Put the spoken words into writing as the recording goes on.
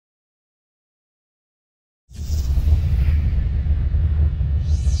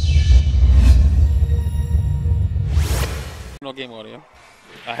no game audio.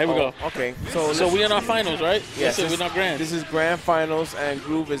 Here we go. Okay. So we in our finals, right? Yes. We're not grand. This is grand finals, and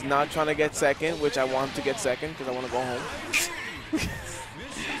Groove is not trying to get second, which I want him to get second because I want to go home.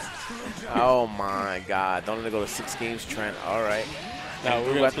 Oh my God! Don't let it go to 6 games, Trent. All right. Now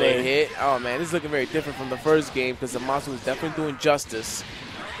we're got the hit. Oh man, this is looking very different from the first game because Zamasu is definitely doing justice.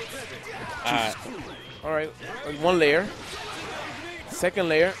 All right. 1 layer. 2nd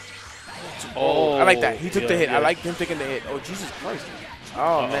layer. Oh, I like that. He took the hit. I like him taking the hit. Oh, Jesus Christ.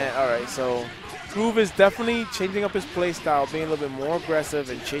 Oh, man. All right. So, Groove is definitely changing up his play style, being a little bit more aggressive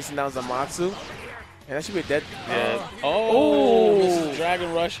and chasing down Zamasu. And that should be a dead. Yeah. Oh, this is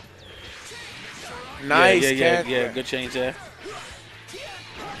Dragon Rush. Nice. Yeah. Good change there.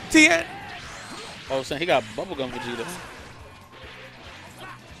 Tien. Oh, so he got bubblegum Vegeta.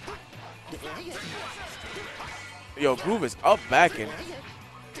 Yo, Groove is up backing.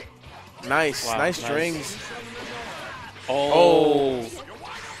 Nice. Wow, nice strings. Oh.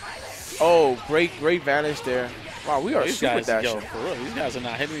 Oh, great vanish there. Wow, we are super dashing. Yo, for real, these guys are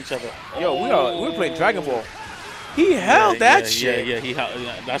not hitting each other. Yo, we're playing Dragon Ball. He held that shit. Yeah,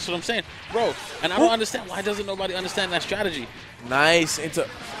 that's what I'm saying. Bro, and I don't understand why doesn't nobody understand that strategy. Nice.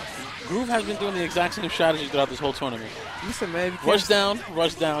 Groove has been doing the exact same strategy throughout this whole tournament. Listen, man. Rush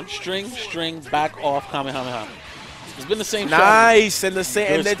down, string, back off, Kamehameha. It's been the same nice, strategy. And the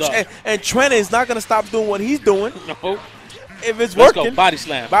same, and Trent is not gonna stop doing what he's doing. No. If it's Let's working. Go. Body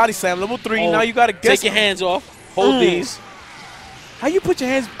slam. Body slam, level 3. Now you gotta guess. Take your hands off. Hold these. How you put your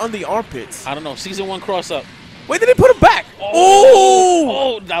hands on the armpits? I don't know. Season 1 cross up. Wait, did he put him back?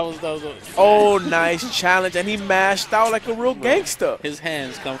 Oh, that was. Oh, nice challenge, and he mashed out like a real gangster. His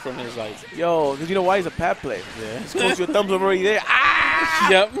hands come from his like. Yo, because you know why he's a pad player. Yeah. He's close to your thumbs over already there. Ah!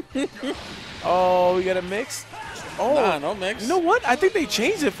 Yep. Oh, we got a mix. Oh, nah, no mix. You know what? I think they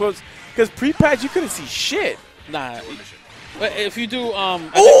changed it because pre-patch you couldn't see shit. Nah. But if you do,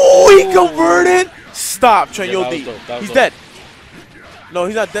 oh, he converted. Stop, Trent. Yo, D. He's dead. No,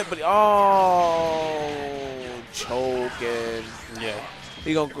 he's not dead, but choking. Yeah.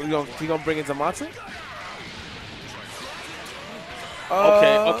 He gonna bring in Zamasu?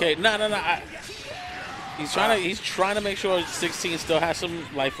 Okay. No. He's trying to make sure 16 still has some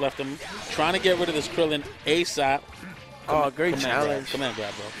life left him. Trying to get rid of this Krillin ASAP. Great challenge. Command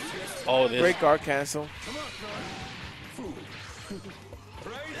grab, bro. Oh, this. Great guard cancel.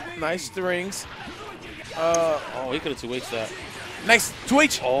 Nice strings. He could have 2H that. Nice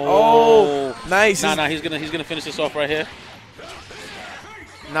 2H. Oh, nice. Nah. He's gonna finish this off right here.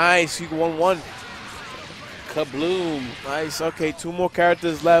 Nice. You 1-1. Kabloom. Nice. Okay, 2 more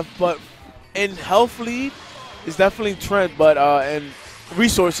characters left, but in health lead is definitely Trent, but in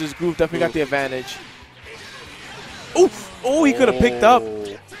resources, Groove definitely got the advantage. Oh, he could have picked up.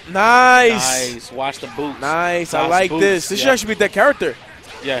 Nice. Watch the boots. Nice. I like this. This should actually be that character.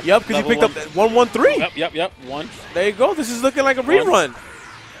 Yeah. Yep, because he picked up 1-1-3. Yep. 1. There you go. This is looking like a rerun.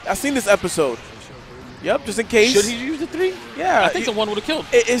 I've seen this episode. Yep, just in case. Should he use the 3? Yeah. I think the 1 would have killed.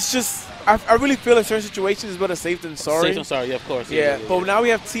 It's just, I really feel in certain situations it's better safe than sorry. Safe than sorry, yeah, of course. Yeah, but now we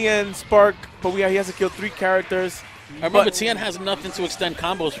have Tien, Spark, but he has to kill 3 characters. I remember Tien has nothing to extend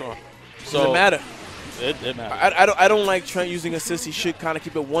combos for. So doesn't matter. It matters. I don't like Trent using assist. He should kind of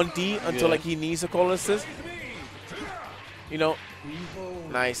keep it 1D until like he needs to call an assist. You know,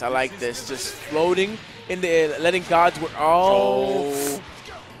 nice. I like this. Just floating in the air, letting gods work. Oh.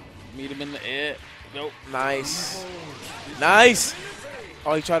 Meet him in the air. Nope. Nice.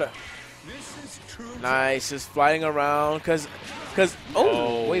 Oh, he tried to. Nice. Just flying around.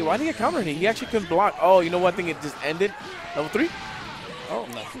 Oh, wait. Why did he get countered? He actually couldn't block. Oh, you know what? I think it just ended. Level 3? Oh,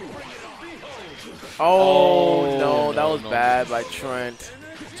 no. Oh, no. That was bad by Trent.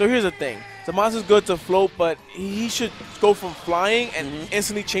 So here's the thing. Zamasu's good to float, but he should go from flying and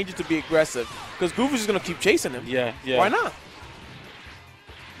instantly change it to be aggressive. Because Groove is just going to keep chasing him. Yeah. Why not?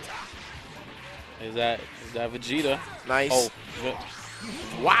 Is that Vegeta? Nice. Oh.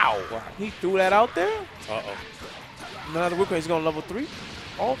 Wow. He threw that out there? Uh-oh. Another whip, he's going level 3?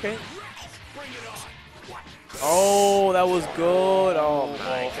 Oh, okay. Oh, that was good. Oh,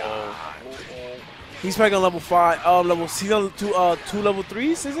 my God. He's probably on level 5. He's on 2 level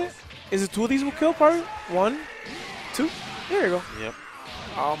 3s, is it? Is it 2 of these will kill, probably? 1, 2? There you go. Yep.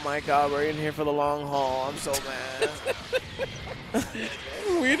 Oh, my God. We're in here for the long haul. I'm so mad.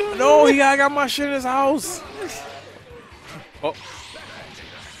 We don't know. I got my shit in his house.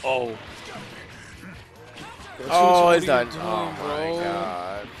 Oh, it's done. Oh, my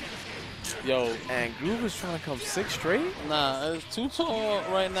God. Yo. And Groove is trying to come 6 straight? Nah, Too Tall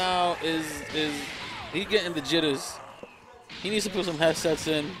right now is he getting the jitters. He needs to put some headsets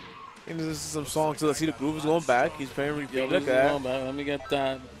in And this is some songs. So let's see, the groove is going back. He's playing repeat. Look at that. Let me get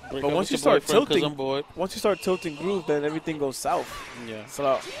that. But once you start tilting, groove, then everything goes south. Yeah.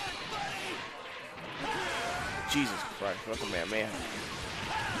 So, Jesus Christ, look at man.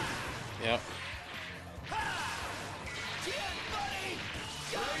 Yep.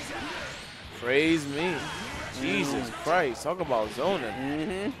 Praise me. Jesus Christ. Talk about zoning.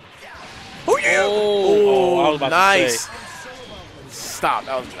 Mm-hmm. Oh, yeah. Oh, I was about nice. to say. Stop.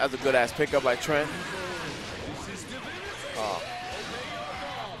 That was a good-ass pickup by Trent. Oh.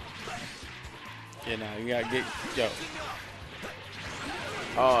 Yeah, now you got to get, yo.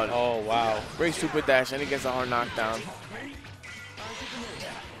 Oh, no. Oh, wow. Great super dash, and he gets a hard knockdown.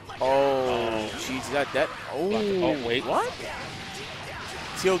 Oh, jeez, he got that. Oh, wait. What?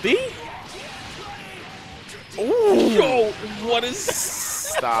 TOD? Oh, yo, what is?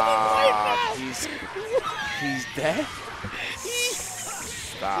 Stop. He's dead.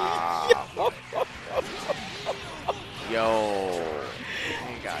 Stop. Yo,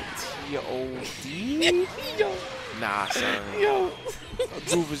 he got TOD. Nah, son. Yo.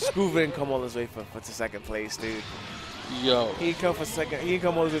 Groove didn't come all this way for second place, dude. Yo. He didn't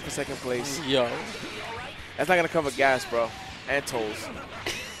come all the way for second place. Yo. That's not gonna cover gas, bro, and tolls.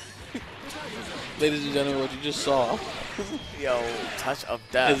 Ladies and gentlemen, what you just saw. Yo, touch of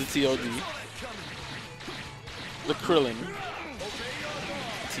death. Is a TOD. The Krillin.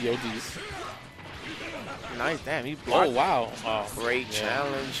 TODs. Nice, damn, he blocked. Oh, wow. Oh, great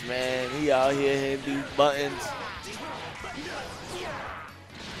challenge, man. He out here hitting these buttons.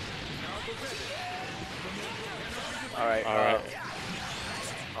 All right.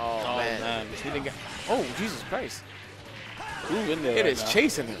 Oh, man. He didn't get. Oh, Jesus Christ. Groove in there. It is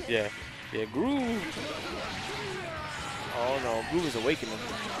chasing him. Yeah. Yeah, Groove. Oh, no. Groove is awakening.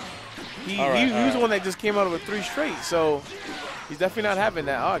 He was the one that just came out of a 3 straight, so he's definitely not having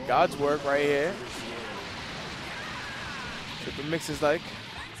that. Oh, God's work right here. What the mix is like.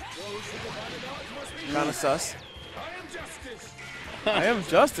 Kind of sus. I am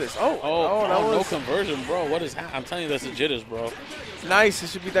justice. That was no conversion, bro. What is I'm telling you, that's the jitters, bro. Nice. It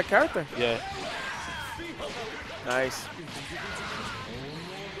should be that character. Yeah. Nice.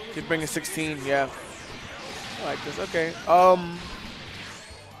 Keep bringing 16. Yeah. I like this. Okay.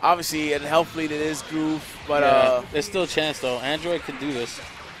 Obviously, and healthily it is Groove, but there's still a chance though. Android could do this.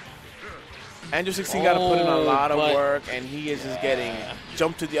 Andrew 16 got to put in a lot of work, and he is just getting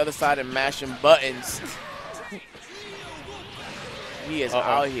jumped to the other side and mashing buttons. He is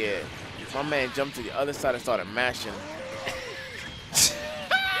out here. My man jumped to the other side and started mashing.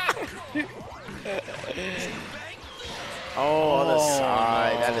 Other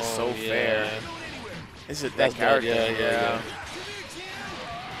side. That is so fair. This is that character. Yeah.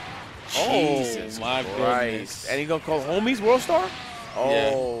 Jesus my Christ. goodness. And he gonna call homies World Star?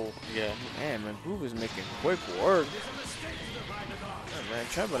 Oh. Yeah. Man, Groove is making quick work. Yeah, man,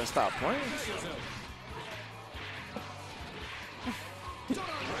 Trent better stop playing.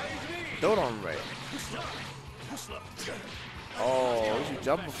 Don't on Ray. Oh, what you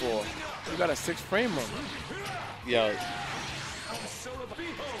jumping for? You got a 6 frame up. Yo.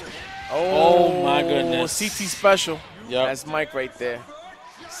 Oh my goodness. CT special. Yep. That's Mike right there.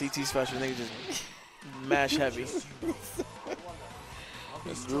 CT special, nigga just mash heavy.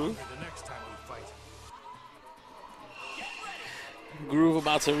 That's Groove. Groove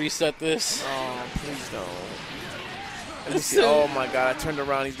about to reset this. Oh, please don't. Let me see. Oh my God, I turned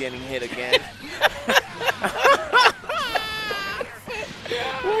around, he's getting hit again.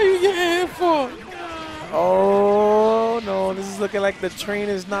 What are you getting hit for? Oh no, this is looking like the train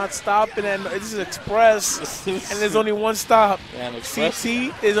is not stopping, and this is Express, and there's only one stop. Damn,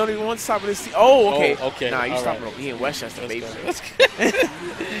 CT, there's only one stop. Oh, okay. Okay. Nah, you all stopping right. over here in Westchester, baby.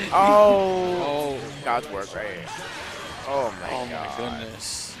 Oh. God's work right here. Oh my God. My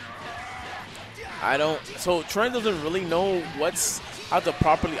goodness. So Trent doesn't really know how to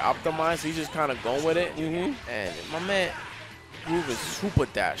properly optimize. So he's just kind of going with it. And my man, Groove is super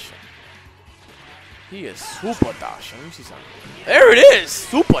dashing. He is super dashing. Let me see something. There it is,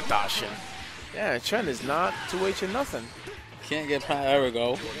 super dashing. Yeah, Trent is not 2H and nothing. Can't get past. There we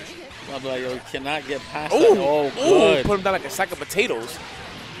go. I'll be like, yo, cannot get past Ooh, that. Oh, good. Put him down like a sack of potatoes.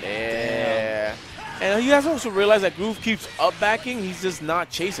 Yeah. And you guys also realize that Groove keeps up backing. He's just not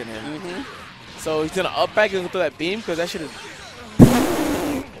chasing him. So he's gonna up back and go through that beam because that shit is.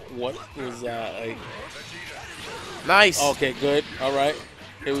 What was that? Like? Nice. Okay, good. All right.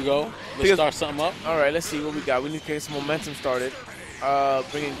 Here we go. Let's start something up. All right, let's see what we got. We need to get some momentum started.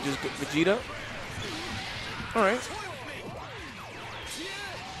 Bringing just Vegeta. All right.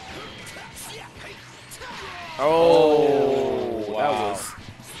 Oh, wow.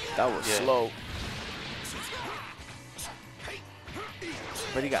 That was slow.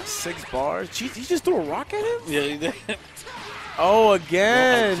 But he got 6 bars. Jeez, he just threw a rock at him? Yeah, he did. Oh,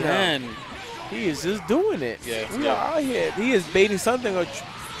 again. Again. He is just doing it. Yeah. We are out here. He is baiting something. Or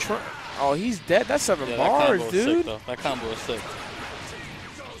oh, he's dead. That's 7 bars, dude. That combo is sick.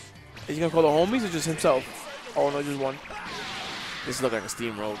 Is he going to call the homies or just himself? Oh, no, just one. This looks like a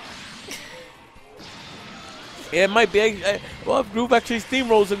steamroll. Yeah, it might be. Well, if Groove actually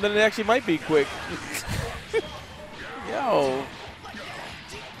steamrolls him, then it actually might be quick. Yo.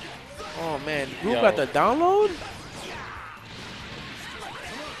 Oh, man. Groove got the download?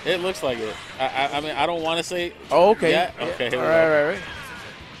 It looks like it. I mean, I don't want to say. Oh, okay. Yeah. Okay, here we go. Right.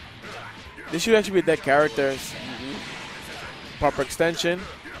 This should actually be dead characters. Proper extension.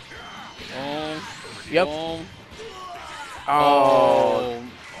 Yep. Oh.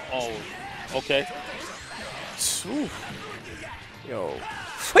 Okay. Yo.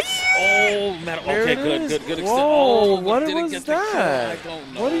 Oh, man. Okay, good extension. Whoa, Oh, what was that? I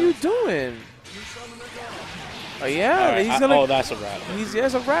don't know. What are you doing? Oh, yeah. Right. He's gonna. Oh, that's a wrap.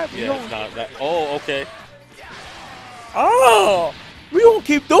 It's a wrap. Yeah, oh, okay. Oh, we gonna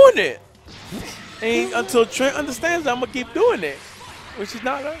keep doing it. And until Trent understands that I'm gonna keep doing it. Which is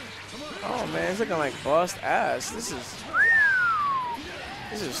not. Oh, man. It's looking like bust ass. This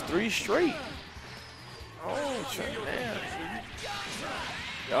is 3 straight. Oh, Trent, man.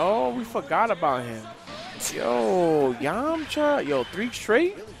 Yo, we forgot about him. Yo, Yamcha. Yo, 3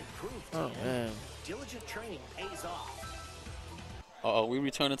 straight? Oh, man. Uh-oh, we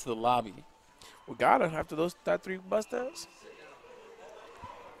return into the lobby. We got him after that 3 bust outs.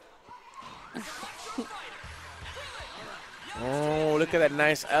 Oh, look at that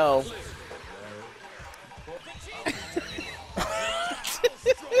nice L.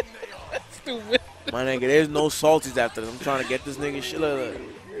 Stupid. My nigga, there's no salties after this. I'm trying to get this nigga shit.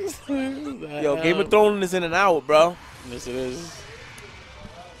 Yo, Game of Thrones is in and out, bro. Yes, it is.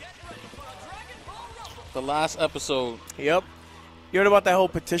 The last episode. Yep. You heard about that whole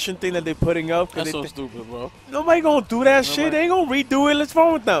petition thing that they're putting up? That's so stupid, bro. Nobody gonna do that shit. They ain't gonna redo it. What's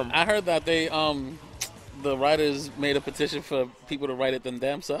wrong with them? I heard that they the writers made a petition for people to write it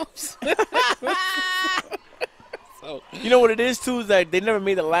themselves. So, you know what it is too? Is that they never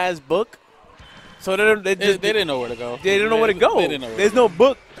made the last book, so they didn't know where to go. They didn't know where to go. There's no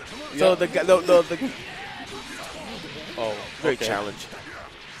book, so the great challenge.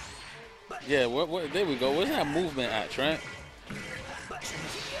 Yeah, there we go. Where's that movement at, Trent?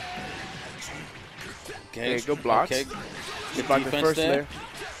 Okay, good blocks. Okay. Get blocked the first there.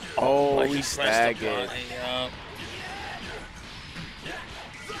 Oh, he staggered.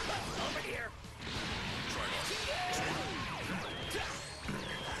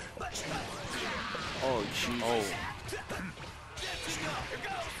 Oh, jeez.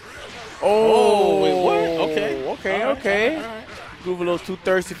 Oh, wait, what? Okay. Okay. All right. Groove a little too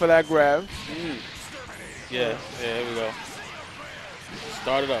thirsty for that grab. Yeah, here we go.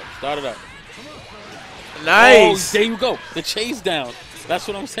 Start it up. Nice. Oh, there you go. The chase down. That's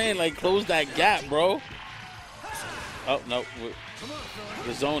what I'm saying. Like, close that gap, bro. Oh, no.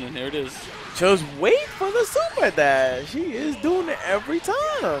 The zoning. Here it is. Just wait for the super dash. She is doing it every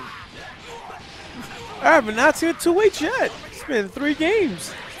time. I haven't not seen 2H yet. It's been 3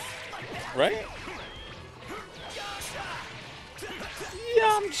 games. Right?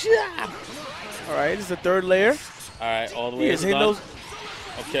 Yamcha. All right, this is the 3rd layer. All right, all the way done. Those.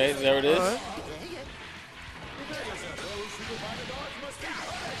 Okay, there it is. Right.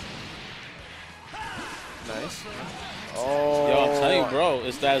 Nice. Oh. Yo, I'm telling you, bro,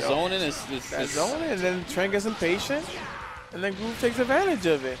 it's that zoning. It's zoning, and then Trent gets impatient, and then Groove takes advantage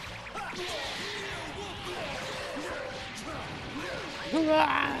of it.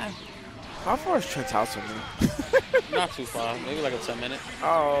 How far is Trent's house from me? Not too far. Maybe like a 10-minute.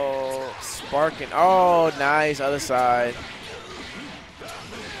 Oh, sparking. Oh, nice. Other side.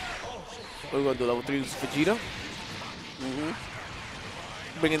 What are we going to do? Level 3 Vegeta?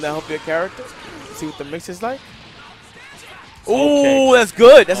 Bring in that help your character. See what the mix is like. Ooh, that's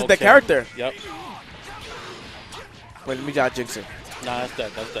good. That's the character. Yep. Wait, let me just jinx it. Nah, that's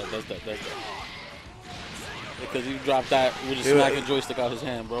that. Because you dropped that with just smacking joystick out his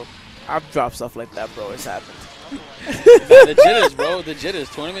hand, bro. I've dropped stuff like that, bro. It's happened. The jitters, bro. The jitters.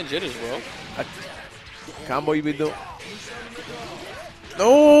 Tournament jitters, bro. Combo you be doing.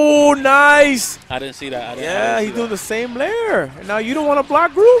 Oh, nice. I didn't see that. He's doing the same layer. And now you don't want to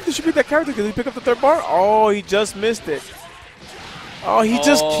block Groove. This should be that character because he picked up the 3rd bar. Oh, he just missed it. Oh, he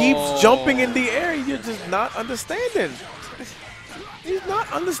just keeps jumping in the air. You're just not understanding. He's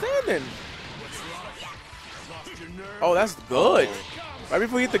not understanding. Oh, that's good. Right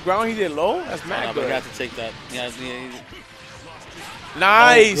before he hit the ground, he did low. That's mad But good. he had to take that. Yeah,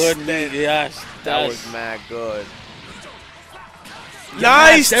 Nice. Oh, goodness. Yes. That was mad good. Yes,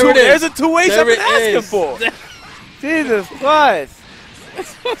 Nice. There's a 2-H I've been asking is. for. Jesus Christ.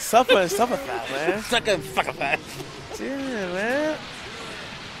 Suffer that, man. Fuck that. Yeah, man.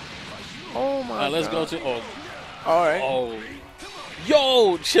 Oh, my God. Let's go to. Oh. All right. Oh.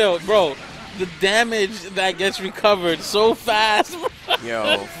 Yo, chill, bro. The damage that gets recovered so fast.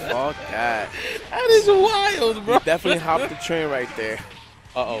 Yo, fuck that. That is wild, bro. You definitely hopped the train right there.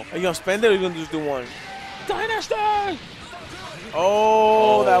 Uh-oh. Are you going to spend it or are you going to just do one? Dynasty!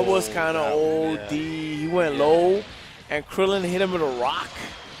 Oh, that was kind of OD. Yeah. He went low, and Krillin hit him with a rock.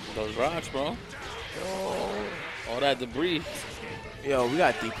 Those rocks, bro. Oh. All that debris. Yo, we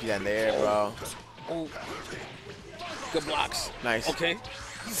got DP in there, bro. Oh. Good blocks. Nice. Okay.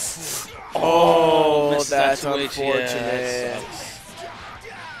 Oh, that's that unfortunate. Yeah,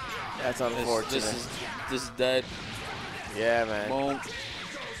 that's unfortunate. This is dead. Yeah, man. Boom.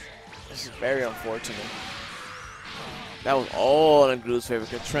 This is very unfortunate. That was all in Gru's favor.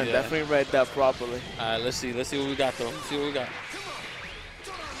 Because Trent definitely read that properly. All right, let's see what we got, though. Let's see what we got.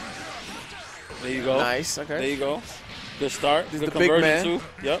 There you go. Nice, okay. There you go. Good start. This Good is the big man. too.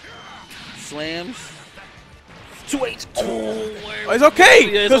 Yep. Slams. 2-8. Oh, it's okay.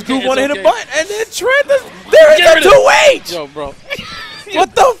 Yeah, Because Gru wanted to hit a button. And then Trent, there is a 2-H. Yo, bro.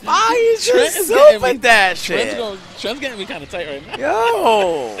 What the fuck is this super dash shit? Trent's getting me kind of tight right now.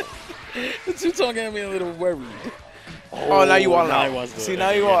 Yo. The two-tone getting me a little worried. Oh, now you walling out. See,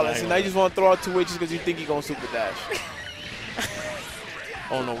 now you walling. See, now you you just want to throw out 2 H's because you think you're going to super dash.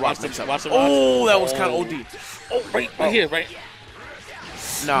 Oh, no. Watch the watch the Oh, that was kind of OD. Oh, right here, right.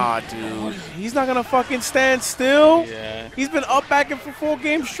 Nah, dude. He's not going to fucking stand still. Yeah. He's been up backing for 4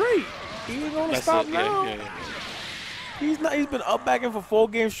 games straight. He ain't going to stop now. Yeah. He's been up backing for 4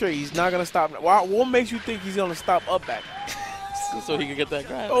 games straight. He's not going to stop now. What makes you think he's going to stop up backing? So he can get that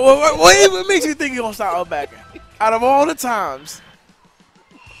grab. Oh, what makes you think he's going to stop up backing? Out of all the times.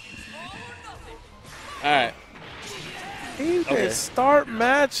 All right. He can start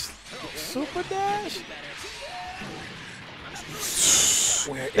match super dash.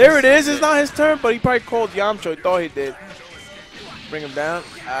 There it is. It's not his turn, but he probably called Yamcha. He thought he did. Bring him down.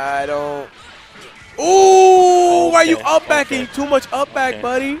 I don't. Ooh, why you up backing? Too much up back,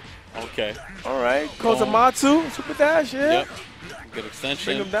 buddy. Okay. All right. Kozamatsu, super dash, yeah. Yep. Good extension.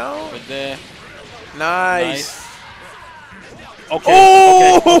 Bring him down. Right there. Nice. Okay.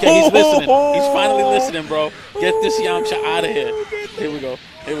 Oh! Okay. He's listening. He's finally listening, bro. Get this Yamcha out of here. Here we go.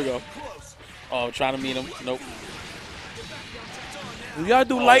 Here we go. Oh, trying to meet him. Nope. We gotta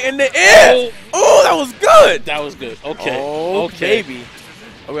do light in the air. Oh, that was good. That was good. Okay. Oh, okay. baby.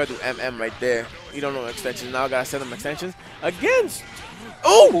 Oh, we gotta do MM right there. You don't know extensions now. Gotta send them extensions against.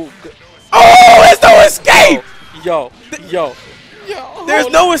 Oh, oh, there's no escape. Yo. There's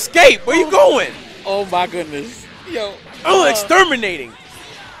no escape. Where you going? Oh my goodness. Yo. Oh, exterminating.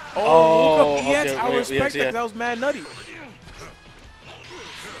 Oh, okay. I respect yeah. that. That was mad nutty.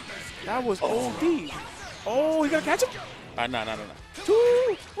 That was OD. Oh, you gotta catch him? No.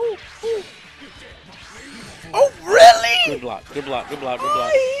 Ooh. Oh, really? Good block. Oh, he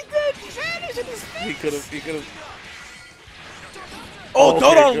did vanish in his face. He could have. Oh, okay,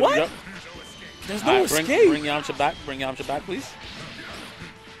 Dodon, good. what? Yep. There's no escape. Bring Yamcha back. Bring Yamcha back, please.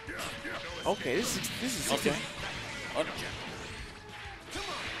 Okay, this is okay. Okay.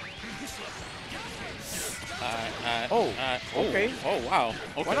 Oh, wow.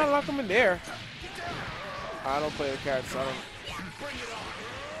 Okay. Why not lock him in there? I don't play the characters. I don't.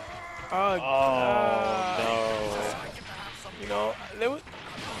 No. You know,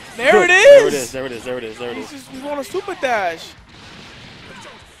 there it is. There it is. He's on a super dash.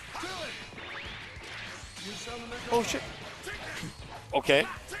 Oh shit. Okay.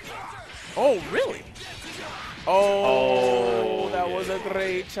 Oh really? Oh, that was a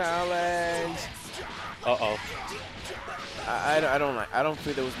great challenge. Uh-oh. I don't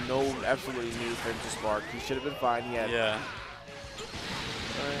feel there was no absolutely need for him to spark. He should have been fine. He had. Yeah.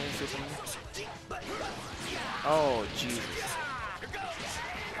 Oh Jesus.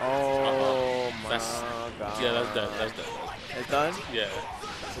 Oh my God. Yeah, that's dead. It's done? Yeah.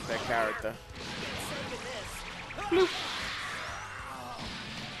 With that character.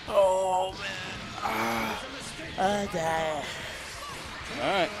 Oh man. Damn.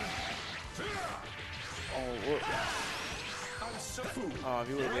 All right. Oh, if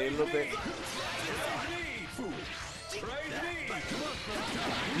you would have waited a little bit.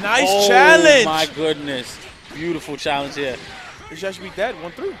 Nice challenge. Oh my goodness. Beautiful challenge here. This should be dead.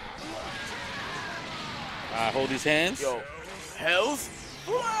 1-3. Hold these hands. Yo, health.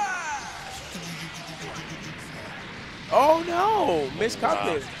 Oh no!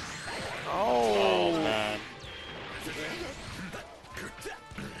 Miscalculated. Oh, Oh. man.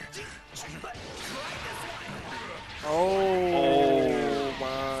 Oh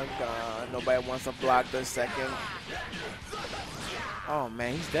my God. Nobody wants to block the second. Oh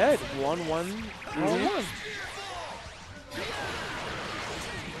man, he's dead. 1-1. 1-1.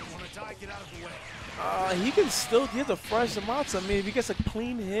 He can still get the fresh amounts. I mean, if he gets a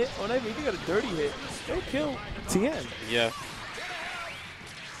clean hit or maybe if he got a dirty hit, he'll kill Tien. Yeah.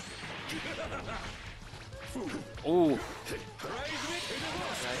 Ooh. Nice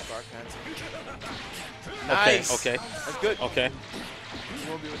bar cancel. Okay, Nice. okay. That's good. Okay. He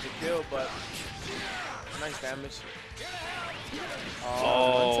won't be able to kill, but nice damage.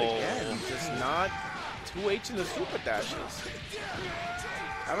 Oh. Once again, just not 2H in the super dashes.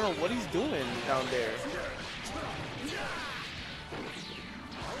 I don't know what he's doing down there.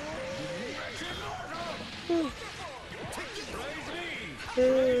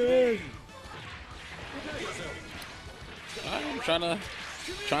 I'm trying to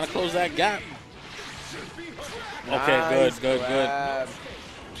close that gap. Nice Okay, good. grab.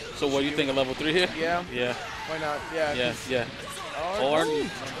 So what do you think of level 3 here? Yeah. Yeah. Why not? Yeah. Yeah. Or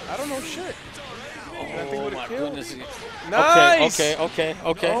I don't know shit. Oh my goodness. Nice. Okay.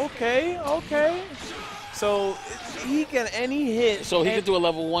 So he can any hit. So he could do a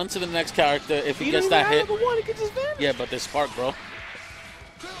level 1 to the next character if he gets doesn't that have hit. level 1, he could just vanish. Yeah, but there's spark, bro.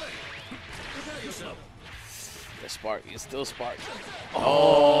 There's spark. He's still spark.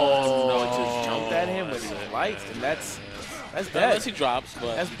 Oh no! Just jumped at him with his lights, and that's dead. Unless he drops,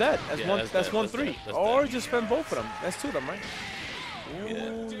 but That's dead. That's yeah, one. that's That's dead, 1-3. that's Or dead. just spend both of them. That's 2 of them, right? Ooh,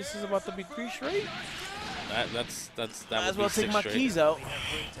 Yeah. this is about to be 3 straight. that Might as would well be take 6 my straight. keys out.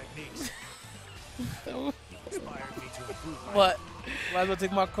 What? Might as well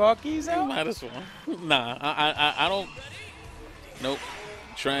take my car keys out. Might as well. Nah, I don't. Nope.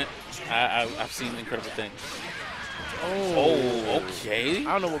 Trent, I've seen incredible things. Oh, okay.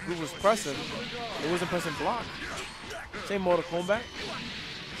 I don't know what group was pressing. It wasn't pressing block. Same Mortal Kombat.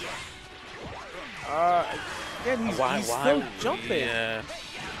 Again, he's still jumping. Yeah.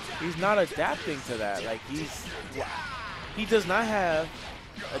 He's not adapting to that. Like he does not have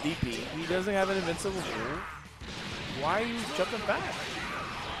a DP. He doesn't have an invincible move. Why are you jumping back?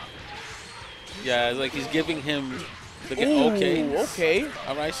 Yeah, it's like he's giving him the Ooh, okay. okay.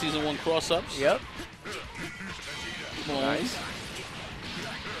 All right, season 1 cross-ups. Yep. Boom. Nice.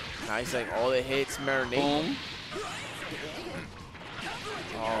 Nice, like all the hits, marinate. Boom.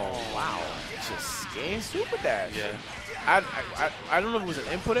 Oh wow. Just game super dash. Yeah. I don't know if it was an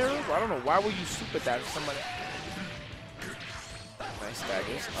input error, but I don't know why would you super dash somebody. Nice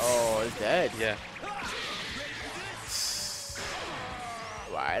staggers. Oh, it's dead. Yeah.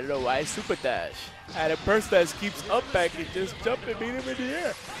 Well, I don't know why super dash. I had a person that keeps up back and just jump and beat him in the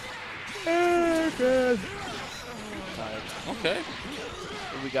air. Oh, God. Okay.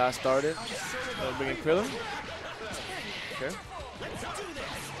 We got started. Bringing Krillin. Okay.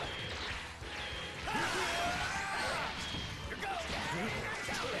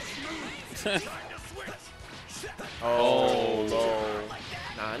 Oh, low.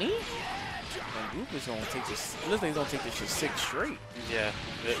 Nani? And Group is gonna take this. Looks like he's gonna take this shit 6 straight. Yeah.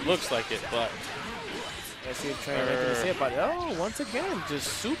 It looks like it, but Let's see if Trent has anything to say about it. Oh, once again, just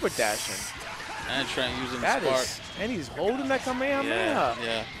super dashing. and Trent using the That spark. is, and he's holding that Kamehameha.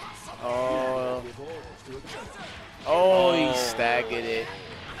 Yeah. Oh, he staggered it.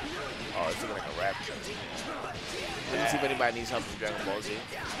 Oh, it's looking like a rap. Let me see if anybody needs help from Dragon Ball Z.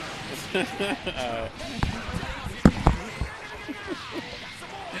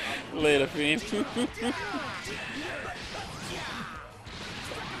 Later, Fiend.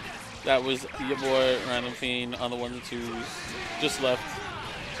 That was your boy, Random Fiend, on the 1s and 2s. Just left.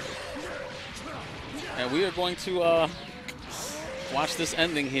 And we are going to watch this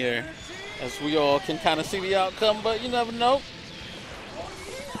ending here, as we all can kind of see the outcome, but you never know.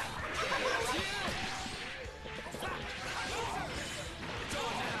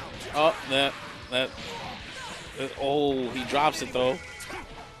 Oh, oh, he drops it though.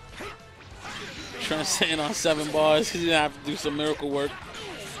 Trent's sitting on 7 bars. He's gonna have to do some miracle work.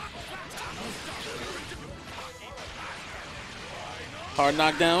 Hard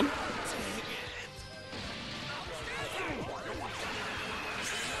knockdown.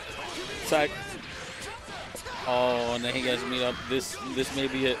 Attack. Oh, and then he gets me up. This may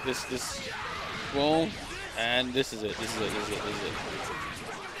be it. This boom, and this is it. This is it.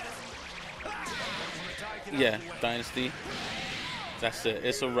 Yeah, Dynasty. That's it.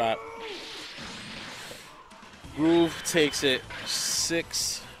 It's a wrap. Groove takes it 6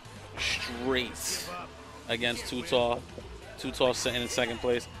 6 straight against Too Tall. Too Tall sitting in second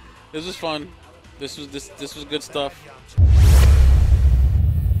place. This was fun. This was good stuff.